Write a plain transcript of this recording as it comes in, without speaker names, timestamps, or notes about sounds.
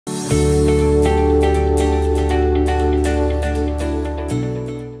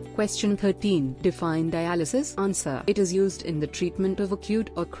Question 13. Define dialysis. Answer. It is used in the treatment of acute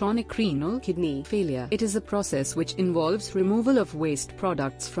or chronic renal kidney failure. It is a process which involves removal of waste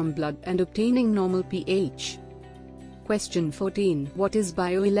products from blood and obtaining normal pH. Question 14. What is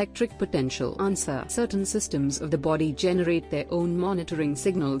bioelectric potential? Answer. Certain systems of the body generate their own monitoring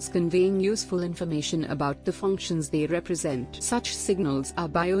signals conveying useful information about the functions they represent. Such signals are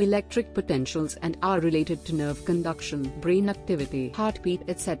bioelectric potentials and are related to nerve conduction, brain activity, heartbeat,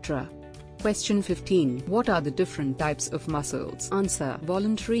 etc. Question 15. What are the different types of muscles? Answer.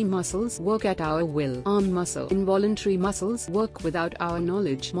 Voluntary muscles work at our will. Arm muscle. Involuntary muscles work without our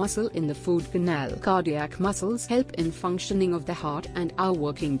knowledge. Muscle in the food canal. Cardiac muscles help in functioning of the heart and are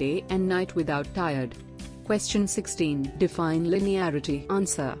working day and night without tired. Question 16. Define linearity.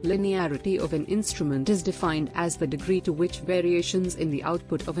 Answer. Linearity of an instrument is defined as the degree to which variations in the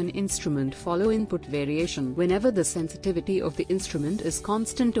output of an instrument follow input variation. Whenever the sensitivity of the instrument is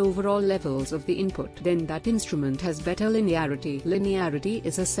constant over all levels of the input, then that instrument has better linearity. Linearity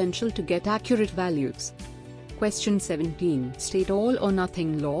is essential to get accurate values. Question 17. State all or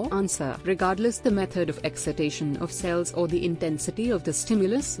nothing law. Answer. Regardless the method of excitation of cells or the intensity of the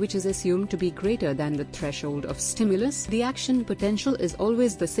stimulus, which is assumed to be greater than the threshold of stimulus, the action potential is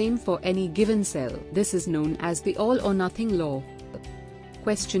always the same for any given cell. This is known as the all or nothing law.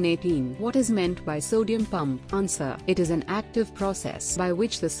 Question 18. What is meant by sodium pump? Answer. It is an active process by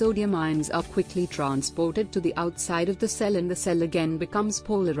which the sodium ions are quickly transported to the outside of the cell and the cell again becomes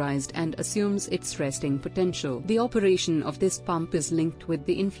polarized and assumes its resting potential. The operation of this pump is linked with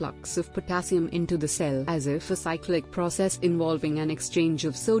the influx of potassium into the cell, as if a cyclic process involving an exchange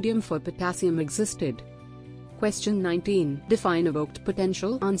of sodium for potassium existed. Question 19. Define evoked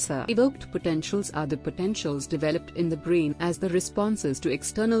potential. Answer. Evoked potentials are the potentials developed in the brain as the responses to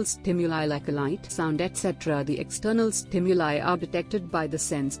external stimuli like a light, sound, etc. The external stimuli are detected by the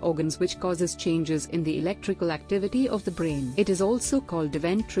sense organs, which causes changes in the electrical activity of the brain. It is also called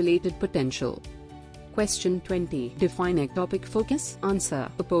event-related potential. Question 20. Define ectopic focus. Answer.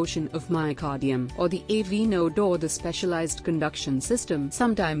 A portion of myocardium or the AV node or the specialized conduction system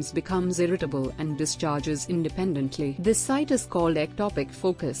sometimes becomes irritable and discharges independently. This site is called ectopic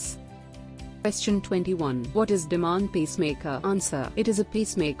focus. Question 21. What is demand pacemaker? Answer. It is a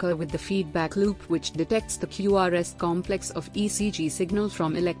pacemaker with the feedback loop which detects the QRS complex of ECG signal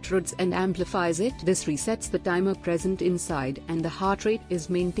from electrodes and amplifies it. This resets the timer present inside and the heart rate is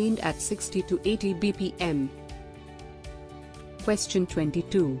maintained at 60 to 80 BPM. Question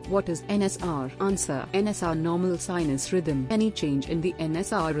 22. What is NSR? Answer. NSR normal sinus rhythm. Any change in the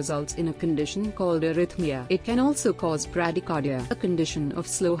NSR results in a condition called arrhythmia. It can also cause bradycardia, a condition of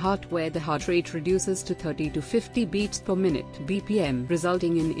slow heart where the heart rate reduces to 30 to 50 beats per minute (BPM),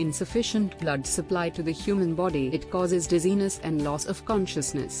 resulting in insufficient blood supply to the human body. It causes dizziness and loss of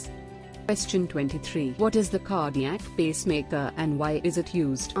consciousness. Question 23. What is the cardiac pacemaker and why is it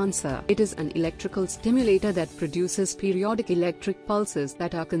used? Answer. It is an electrical stimulator that produces periodic electric pulses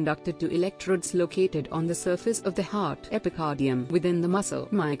that are conducted to electrodes located on the surface of the heart, epicardium, within the muscle,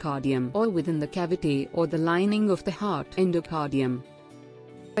 myocardium, or within the cavity or the lining of the heart, endocardium.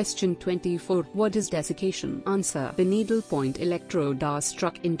 Question 24. What is desiccation? Answer. The needle point electrode are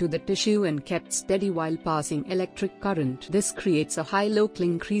struck into the tissue and kept steady while passing electric current. This creates a high local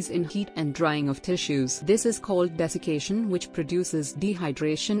increase in heat and drying of tissues. This is called desiccation, which produces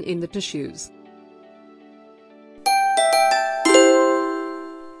dehydration in the tissues.